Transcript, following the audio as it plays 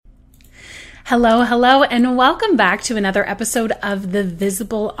Hello, hello, and welcome back to another episode of The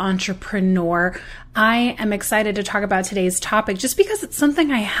Visible Entrepreneur. I am excited to talk about today's topic just because it's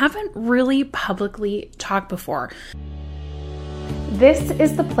something I haven't really publicly talked before. This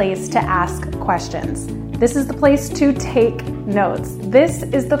is the place to ask questions. This is the place to take notes. This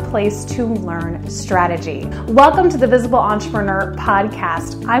is the place to learn strategy. Welcome to the Visible Entrepreneur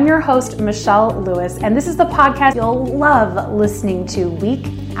Podcast. I'm your host, Michelle Lewis, and this is the podcast you'll love listening to week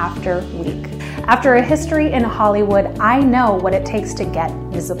after week. After a history in Hollywood, I know what it takes to get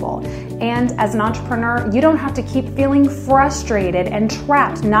visible. And as an entrepreneur, you don't have to keep feeling frustrated and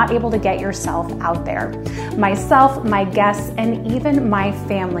trapped, not able to get yourself out there. Myself, my guests, and even my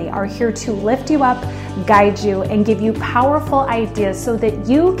family are here to lift you up, guide you, and give you powerful ideas so that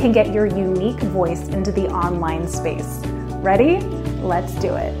you can get your unique voice into the online space. Ready? Let's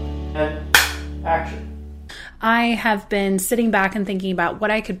do it. And action. I have been sitting back and thinking about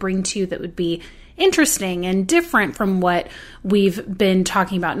what I could bring to you that would be interesting and different from what we've been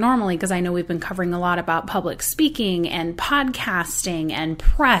talking about normally, because I know we've been covering a lot about public speaking and podcasting and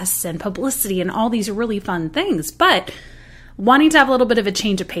press and publicity and all these really fun things. But wanting to have a little bit of a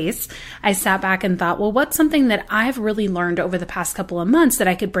change of pace, I sat back and thought, well, what's something that I've really learned over the past couple of months that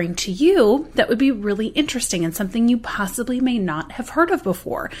I could bring to you that would be really interesting and something you possibly may not have heard of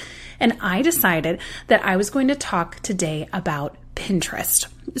before? And I decided that I was going to talk today about Pinterest.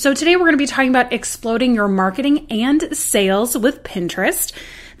 So today we're going to be talking about exploding your marketing and sales with Pinterest.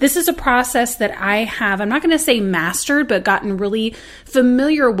 This is a process that I have, I'm not going to say mastered, but gotten really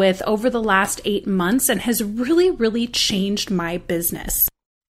familiar with over the last 8 months and has really, really changed my business.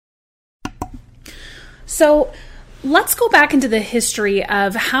 So let's go back into the history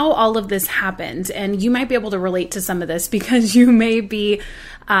of how all of this happened. And you might be able to relate to some of this because you may be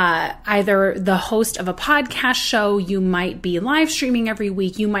either the host of a podcast show, you might be live streaming every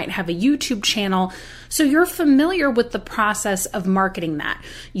week, you might have a YouTube channel. So you're familiar with the process of marketing that.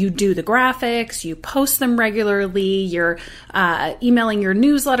 You do the graphics, you post them regularly, you're emailing your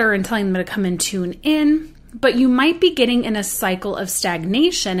newsletter and telling them to come and tune in. But you might be getting in a cycle of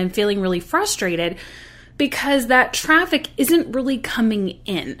stagnation and feeling really frustrated because that traffic isn't really coming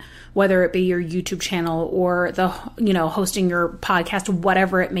in, whether it be your YouTube channel or hosting your podcast,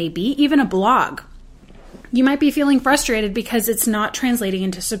 whatever it may be, even a blog. You might be feeling frustrated because it's not translating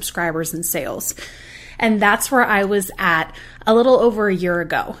into subscribers and sales. And that's where I was at a little over a year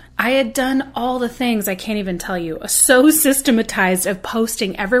ago. I had done all the things, I can't even tell you, so systematized of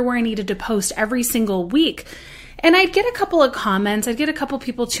posting everywhere I needed to post every single week. And I'd get a couple of comments, I'd get a couple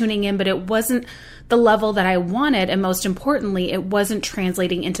people tuning in, but it wasn't the level that I wanted. And most importantly, it wasn't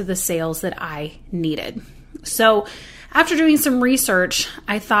translating into the sales that I needed. So after doing some research,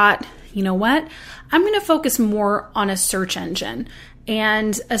 I thought, you know what? I'm going to focus more on a search engine.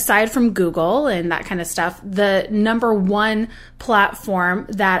 And aside from Google and that kind of stuff, the number one platform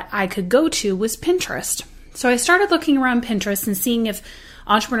that I could go to was Pinterest. So I started looking around Pinterest and seeing if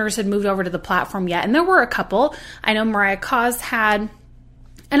entrepreneurs had moved over to the platform yet. And there were a couple. I know Mariah Coz had,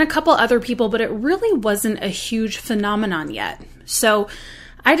 and a couple other people, but it really wasn't a huge phenomenon yet. So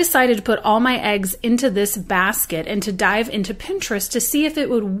I decided to put all my eggs into this basket and to dive into Pinterest to see if it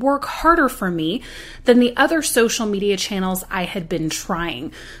would work harder for me than the other social media channels I had been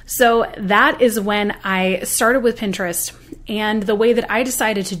trying. So that is when I started with Pinterest. And the way that I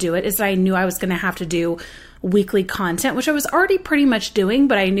decided to do it is that I knew I was going to have to do weekly content, which I was already pretty much doing,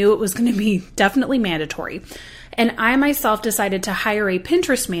 but I knew it was going to be definitely mandatory. And I myself decided to hire a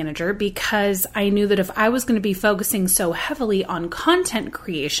Pinterest manager because I knew that if I was going to be focusing so heavily on content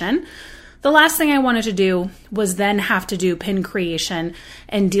creation, the last thing I wanted to do was then have to do pin creation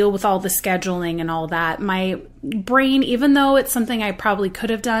and deal with all the scheduling and all that. My brain, even though it's something I probably could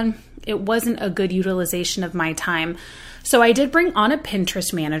have done, it wasn't a good utilization of my time. So I did bring on a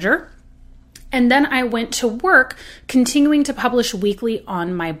Pinterest manager. And then I went to work continuing to publish weekly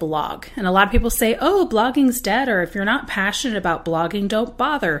on my blog. And a lot of people say, oh, blogging's dead, or if you're not passionate about blogging, don't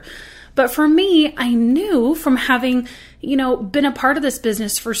bother. But for me, I knew from having, been a part of this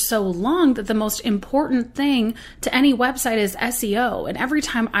business for so long that the most important thing to any website is SEO. And every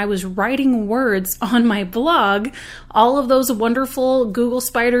time I was writing words on my blog, all of those wonderful Google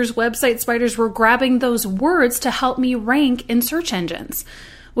spiders, website spiders were grabbing those words to help me rank in search engines,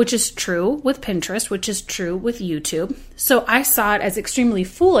 which is true with Pinterest, which is true with YouTube. So I saw it as extremely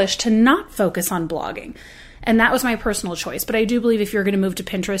foolish to not focus on blogging. And that was my personal choice. But I do believe if you're going to move to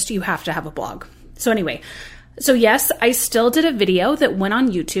Pinterest, you have to have a blog. So anyway, yes, I still did a video that went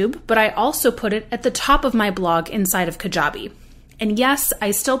on YouTube, but I also put it at the top of my blog inside of Kajabi. And yes,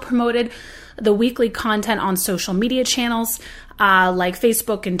 I still promoted the weekly content on social media channels like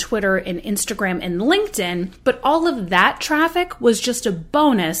Facebook and Twitter and Instagram and LinkedIn, but all of that traffic was just a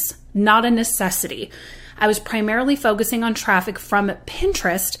bonus, not a necessity. I was primarily focusing on traffic from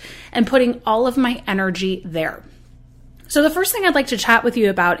Pinterest and putting all of my energy there. So the first thing I'd like to chat with you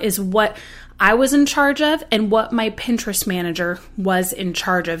about is what I was in charge of and what my Pinterest manager was in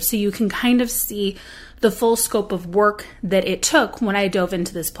charge of, so you can kind of see the full scope of work that it took when I dove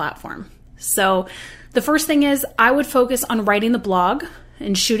into this platform. So the first thing is I would focus on writing the blog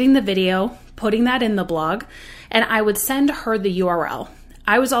and shooting the video, putting that in the blog, and I would send her the URL.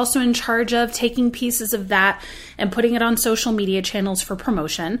 I was also in charge of taking pieces of that and putting it on social media channels for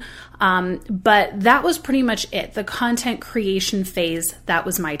promotion. But that was pretty much it. The content creation phase, that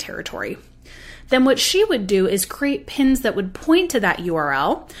was my territory. Then what she would do is create pins that would point to that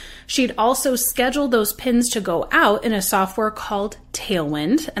URL. She'd also schedule those pins to go out in a software called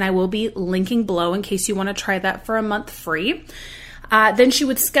Tailwind, and I will be linking below in case you want to try that for a month free. Then she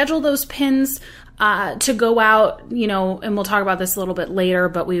would schedule those pins to go out, and we'll talk about this a little bit later,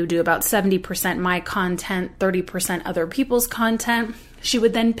 but we would do about 70% my content, 30% other people's content. She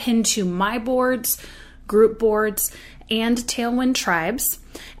would then pin to my boards, group boards, and Tailwind tribes.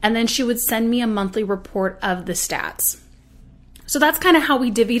 And then she would send me a monthly report of the stats. So that's kind of how we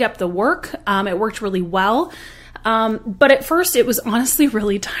divvied up the work. It worked really well. But at first it was honestly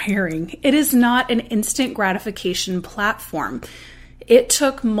really tiring. It is not an instant gratification platform. It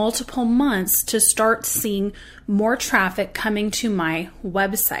took multiple months to start seeing more traffic coming to my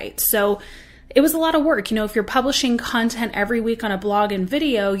website. So it was a lot of work. If you're publishing content every week on a blog and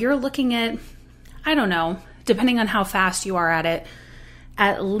video, you're looking at, I don't know, depending on how fast you are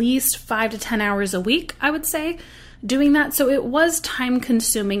at least 5 to 10 hours a week, I would say, doing that. So it was time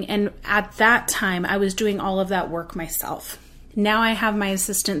consuming. And at that time, I was doing all of that work myself. Now I have my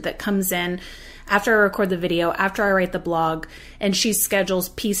assistant that comes in after I record the video, after I write the blog, and she schedules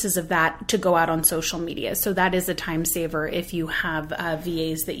pieces of that to go out on social media. So that is a time saver if you have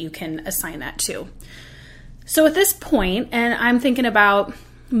VAs that you can assign that to. So at this point, and I'm thinking about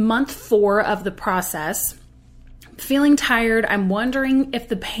month 4 of the process, feeling tired. I'm wondering if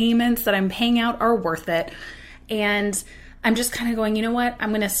the payments that I'm paying out are worth it. And I'm just kind of going, you know what? I'm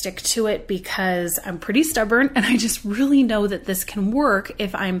going to stick to it because I'm pretty stubborn and I just really know that this can work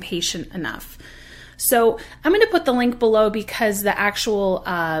if I'm patient enough. So I'm going to put the link below because the actual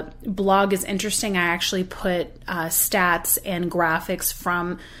blog is interesting. I actually put stats and graphics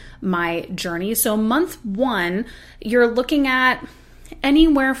from my journey. So month 1, you're looking at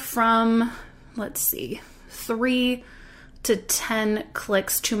anywhere from, 3 to 10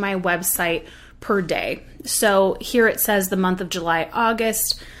 clicks to my website per day. So here it says the month of July,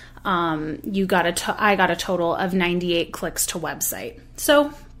 August, I got a total of 98 clicks to website.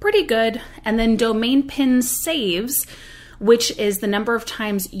 So pretty good. And then domain pin saves, which is the number of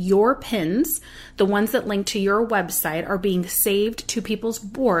times your pins, the ones that link to your website, are being saved to people's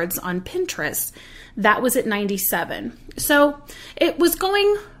boards on Pinterest. That was at 97. So it was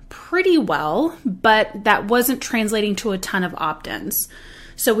going pretty well, but that wasn't translating to a ton of opt-ins.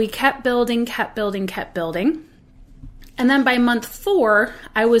 So we kept building. And then by month 4,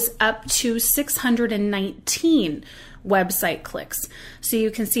 I was up to 619 website clicks. So you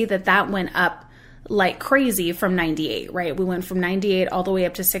can see that went up like crazy from 98, right? We went from 98 all the way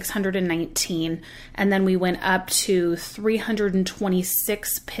up to 619. And then we went up to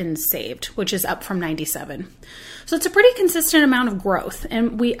 326 pins saved, which is up from 97. So it's a pretty consistent amount of growth.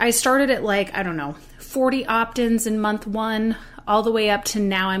 And I started at 40 opt-ins in month 1, all the way up to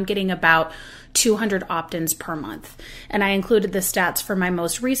now I'm getting about 200 opt-ins per month. And I included the stats for my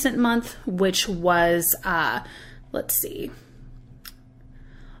most recent month, which was,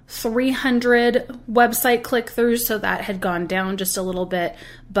 300 website click-throughs. So that had gone down just a little bit,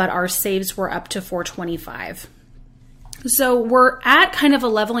 but our saves were up to 425. So we're at kind of a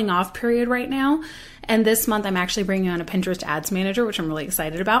leveling off period right now. And this month I'm actually bringing on a Pinterest ads manager, which I'm really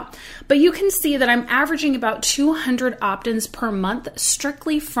excited about. But you can see that I'm averaging about 200 opt-ins per month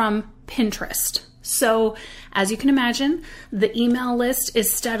strictly from Pinterest. So as you can imagine, the email list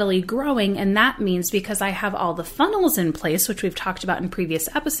is steadily growing. And that means because I have all the funnels in place, which we've talked about in previous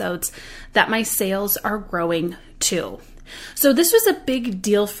episodes, that my sales are growing too. So this was a big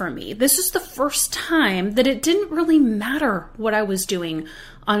deal for me. This is the first time that it didn't really matter what I was doing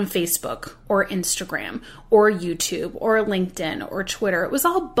on Facebook or Instagram or YouTube or LinkedIn or Twitter. It was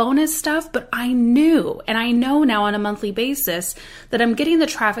all bonus stuff, but I knew, and I know now on a monthly basis, that I'm getting the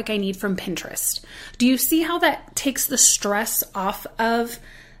traffic I need from Pinterest. Do you see how that takes the stress off of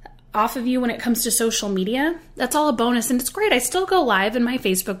off of you when it comes to social media, that's all a bonus. And it's great. I still go live in my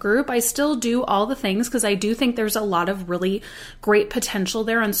Facebook group. I still do all the things because I do think there's a lot of really great potential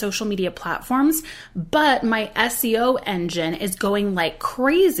there on social media platforms. But my SEO engine is going like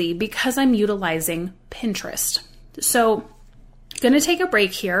crazy because I'm utilizing Pinterest. So going to take a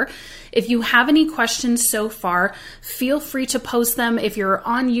break here. If you have any questions so far, feel free to post them. If you're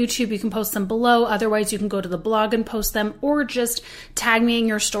on YouTube, you can post them below. Otherwise, you can go to the blog and post them, or just tag me in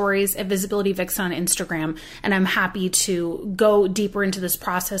your stories at Visibility Vixen on Instagram. And I'm happy to go deeper into this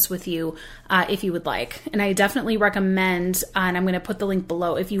process with you if you would like. And I definitely recommend, and I'm going to put the link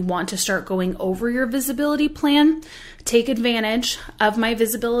below, if you want to start going over your visibility plan, take advantage of my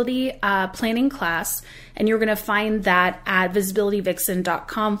visibility planning class. And you're going to find that at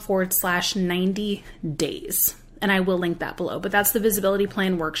visibilityvixen.com/90 days. And I will link that below, but that's the visibility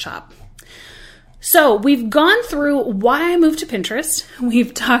plan workshop. So we've gone through why I moved to Pinterest.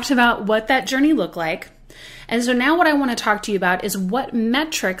 We've talked about what that journey looked like. And so now what I want to talk to you about is what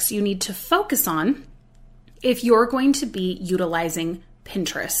metrics you need to focus on if you're going to be utilizing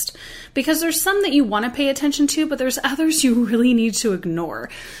Pinterest, because there's some that you want to pay attention to, but there's others you really need to ignore.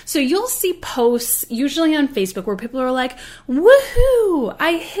 So you'll see posts usually on Facebook where people are like, woohoo,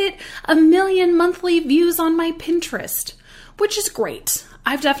 I hit 1 million monthly views on my Pinterest, which is great.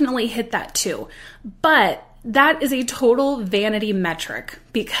 I've definitely hit that too. But that is a total vanity metric,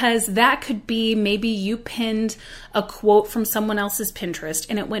 because that could be maybe you pinned a quote from someone else's Pinterest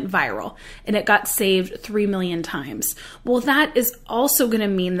and it went viral and it got saved 3 million times. Well, that is also going to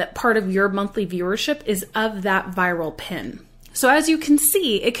mean that part of your monthly viewership is of that viral pin. So as you can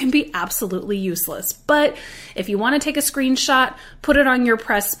see, it can be absolutely useless. But if you want to take a screenshot, put it on your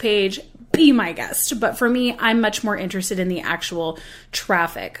press page, be my guest. But for me, I'm much more interested in the actual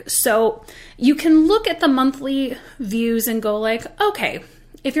traffic. So you can look at the monthly views and go like, okay,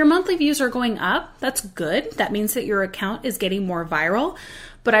 if your monthly views are going up, that's good. That means that your account is getting more viral.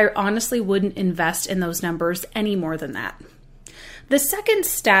 But I honestly wouldn't invest in those numbers any more than that. The second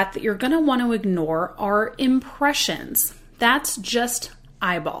stat that you're going to want to ignore are impressions. That's just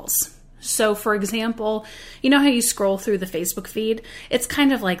eyeballs. So for example, you know how you scroll through the Facebook feed? It's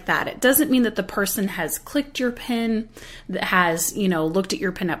kind of like that. It doesn't mean that the person has clicked your pin, that has, looked at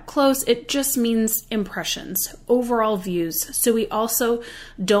your pin up close. It just means impressions, overall views. So we also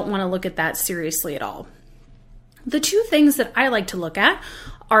don't want to look at that seriously at all. The two things that I like to look at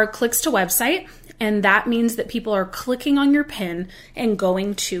are clicks to website, and that means that people are clicking on your pin and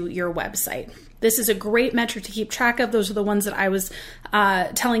going to your website. This is a great metric to keep track of. Those are the ones that I was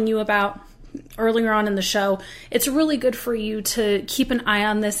telling you about earlier on in the show. It's really good for you to keep an eye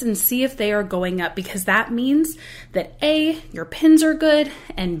on this and see if they are going up, because that means that A, your pins are good,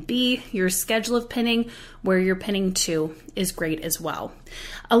 and B, your schedule of pinning, where you're pinning to, is great as well.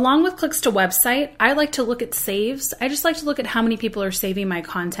 Along with clicks to website, I like to look at saves. I just like to look at how many people are saving my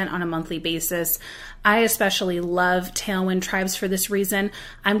content on a monthly basis. I especially love Tailwind Tribes for this reason.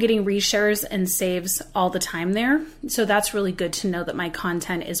 I'm getting reshares and saves all the time there. So that's really good to know that my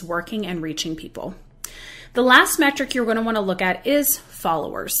content is working and reaching people. The last metric you're going to want to look at is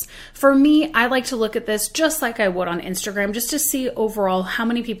followers. For me, I like to look at this just like I would on Instagram, just to see overall how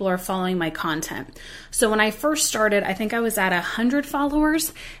many people are following my content. So when I first started, I think I was at 100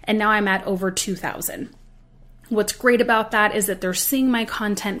 followers, and now I'm at over 2,000. What's great about that is that they're seeing my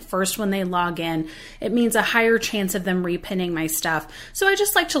content first when they log in. It means a higher chance of them repinning my stuff. So I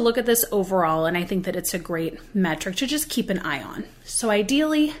just like to look at this overall, and I think that it's a great metric to just keep an eye on. So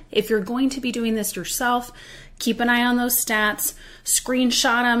ideally, if you're going to be doing this yourself, keep an eye on those stats,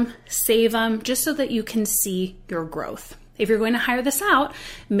 screenshot them, save them, just so that you can see your growth. If you're going to hire this out,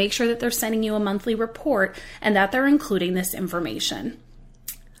 make sure that they're sending you a monthly report and that they're including this information.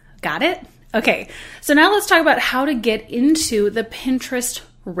 Got it? Okay, so now let's talk about how to get into the Pinterest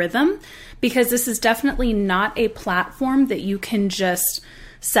rhythm, because this is definitely not a platform that you can just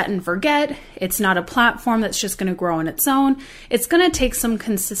set and forget. It's not a platform that's just going to grow on its own. It's going to take some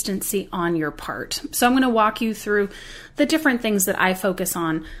consistency on your part. So I'm going to walk you through the different things that I focus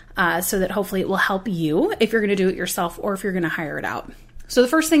on so that hopefully it will help you if you're going to do it yourself or if you're going to hire it out. So the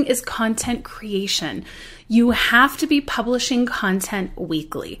first thing is content creation. You have to be publishing content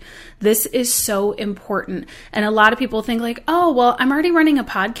weekly. This is so important. And a lot of people think like, oh, well, I'm already running a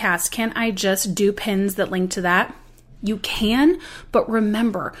podcast. Can't I just do pins that link to that? You can, but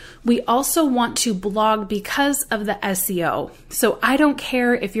remember, we also want to blog because of the SEO. So I don't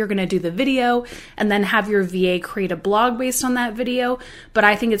care if you're going to do the video and then have your VA create a blog based on that video, but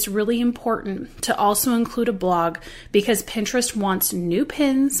I think it's really important to also include a blog because Pinterest wants new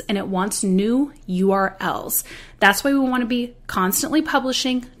pins and it wants new URLs. That's why we want to be constantly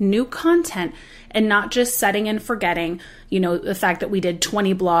publishing new content and not just setting and forgetting, the fact that we did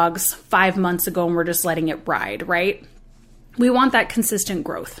 20 blogs 5 months ago and we're just letting it ride, right? We want that consistent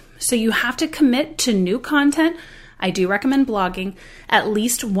growth. So you have to commit to new content. I do recommend blogging at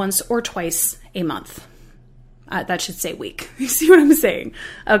least once or twice a month. That should say week. You see what I'm saying?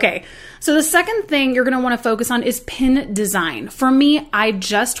 Okay. So the second thing you're going to want to focus on is pin design. For me, I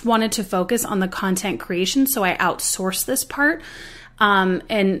just wanted to focus on the content creation, so I outsourced this part. And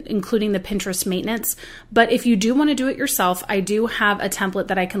including the Pinterest maintenance. But if you do want to do it yourself, I do have a template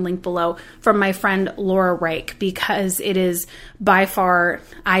that I can link below from my friend Laura Reich, because it is by far,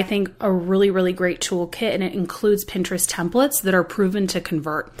 I think, a really, really great toolkit, and it includes Pinterest templates that are proven to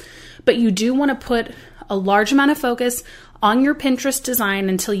convert. But you do want to put a large amount of focus on your Pinterest design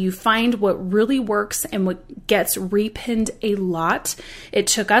until you find what really works and what gets repinned a lot. It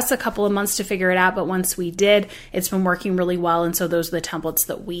took us a couple of months to figure it out, but once we did, it's been working really well. And so those are the templates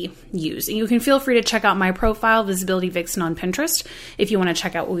that we use. And you can feel free to check out my profile, Visibility Vixen on Pinterest, if you want to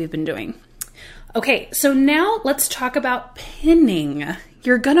check out what we've been doing. Okay, so now let's talk about pinning.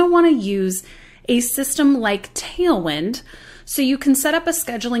 You're going to want to use a system like Tailwind, so you can set up a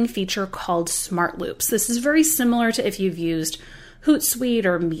scheduling feature called Smart Loops. This is very similar to if you've used Hootsuite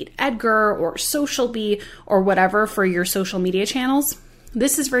or MeetEdgar or SocialBee or whatever for your social media channels.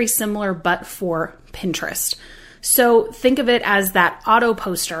 This is very similar, but for Pinterest. So think of it as that auto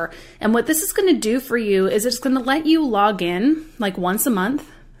poster. And what this is going to do for you is it's going to let you log in like once a month,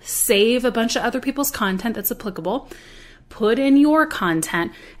 save a bunch of other people's content that's applicable, put in your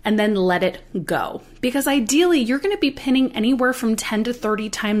content, and then let it go. Because ideally, you're going to be pinning anywhere from 10 to 30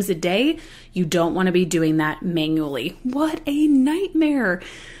 times a day. You don't want to be doing that manually. What a nightmare.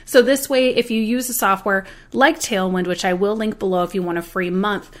 So this way, if you use a software like Tailwind, which I will link below if you want a free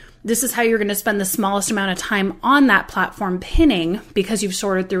month, this is how you're going to spend the smallest amount of time on that platform pinning, because you've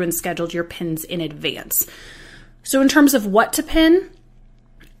sorted through and scheduled your pins in advance. So in terms of what to pin,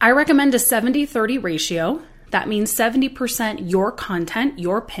 I recommend a 70-30 ratio. That means 70% your content,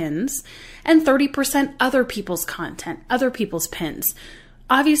 your pins, and 30% other people's content, other people's pins.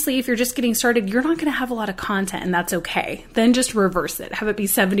 Obviously, if you're just getting started, you're not going to have a lot of content, and that's okay. Then just reverse it. Have it be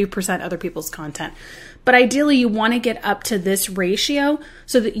 70% other people's content. But ideally, you want to get up to this ratio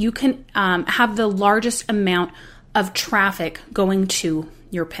so that you can have the largest amount of traffic going to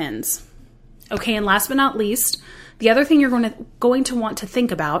your pins. Okay, and last but not least, the other thing you're going to want to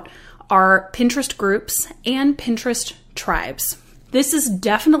think about are Pinterest groups and Pinterest tribes. This is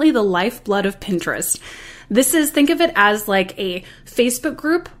definitely the lifeblood of Pinterest. Think of it as like a Facebook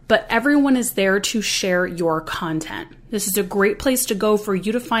group, but everyone is there to share your content. This is a great place to go for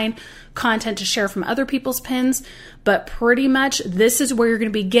you to find content to share from other people's pins, but pretty much this is where you're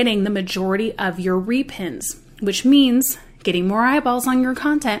going to be getting the majority of your repins, which means getting more eyeballs on your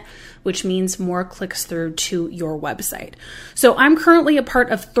content, which means more clicks through to your website. So I'm currently a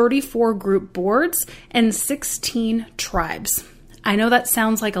part of 34 group boards and 16 tribes. I know that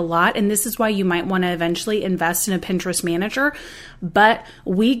sounds like a lot, and this is why you might want to eventually invest in a Pinterest manager, but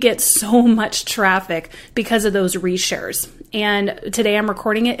we get so much traffic because of those reshares. And today I'm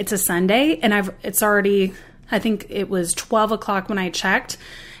recording it, it's a Sunday, and it's already, I think it was 12 o'clock when I checked,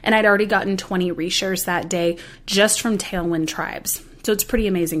 and I'd already gotten 20 reshares that day just from Tailwind tribes. So it's pretty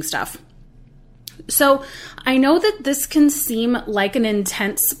amazing stuff. So I know that this can seem like an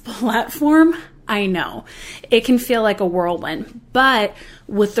intense platform. I know it can feel like a whirlwind, but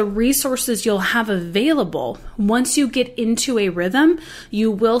with the resources you'll have available, once you get into a rhythm,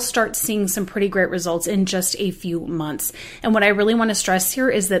 you will start seeing some pretty great results in just a few months. And what I really want to stress here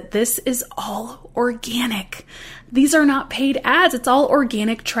is that this is all organic. These are not paid ads. It's all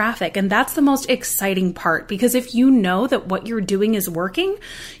organic traffic. And that's the most exciting part, because if you know that what you're doing is working,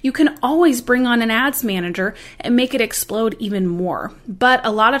 you can always bring on an ads manager and make it explode even more. But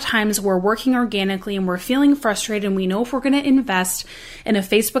a lot of times we're working organically and we're feeling frustrated, and we know if we're going to invest in a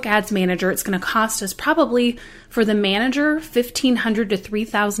Facebook ads manager, it's going to cost us probably for the manager $1,500 to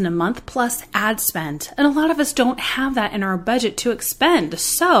 $3,000 a month plus ad spend. And a lot of us don't have that in our budget to expend.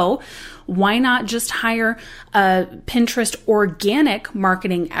 So why not just hire a Pinterest organic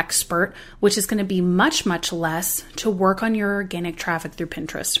marketing expert, which is going to be much, much less, to work on your organic traffic through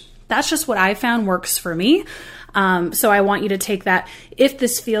Pinterest? That's just what I found works for me. So I want you to take that if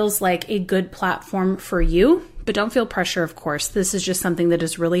this feels like a good platform for you, but don't feel pressure, of course. This is just something that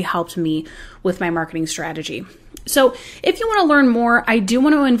has really helped me with my marketing strategy. So if you want to learn more, I do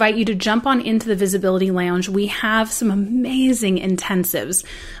want to invite you to jump on into the Visibility Lounge. We have some amazing intensives.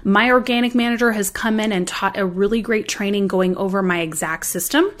 My organic manager has come in and taught a really great training going over my exact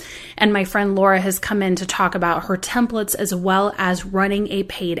system. And my friend Laura has come in to talk about her templates as well as running a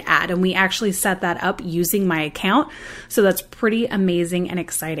paid ad. And we actually set that up using my account. So that's pretty amazing and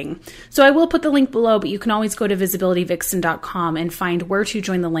exciting. So I will put the link below, but you can always go to visibilityvixen.com and find where to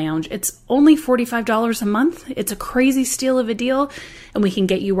join the lounge. It's only $45 a month. It's a crazy steal of a deal, and we can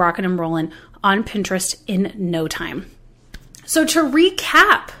get you rocking and rolling on Pinterest in no time. So to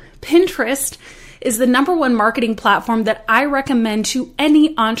recap, Pinterest is the number one marketing platform that I recommend to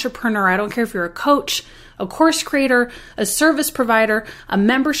any entrepreneur. I don't care if you're a coach, a course creator, a service provider, a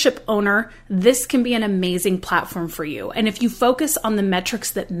membership owner, this can be an amazing platform for you. And if you focus on the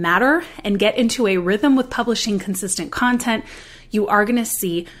metrics that matter and get into a rhythm with publishing consistent content, you are going to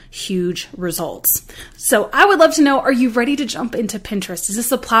see huge results. So I would love to know, are you ready to jump into Pinterest? Is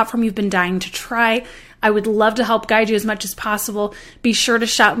this a platform you've been dying to try? I would love to help guide you as much as possible. Be sure to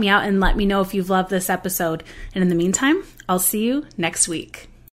shout me out and let me know if you've loved this episode. And in the meantime, I'll see you next week.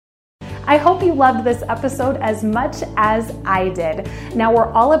 I hope you loved this episode as much as I did. Now,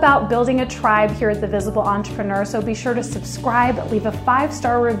 we're all about building a tribe here at The Visible Entrepreneur, so be sure to subscribe, leave a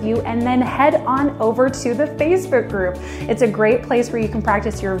 5-star review, and then head on over to the Facebook group. It's a great place where you can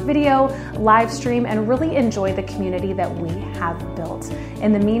practice your video, live stream, and really enjoy the community that we have built.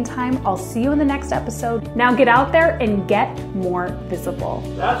 In the meantime, I'll see you in the next episode. Now get out there and get more visible.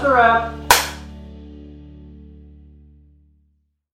 That's a wrap.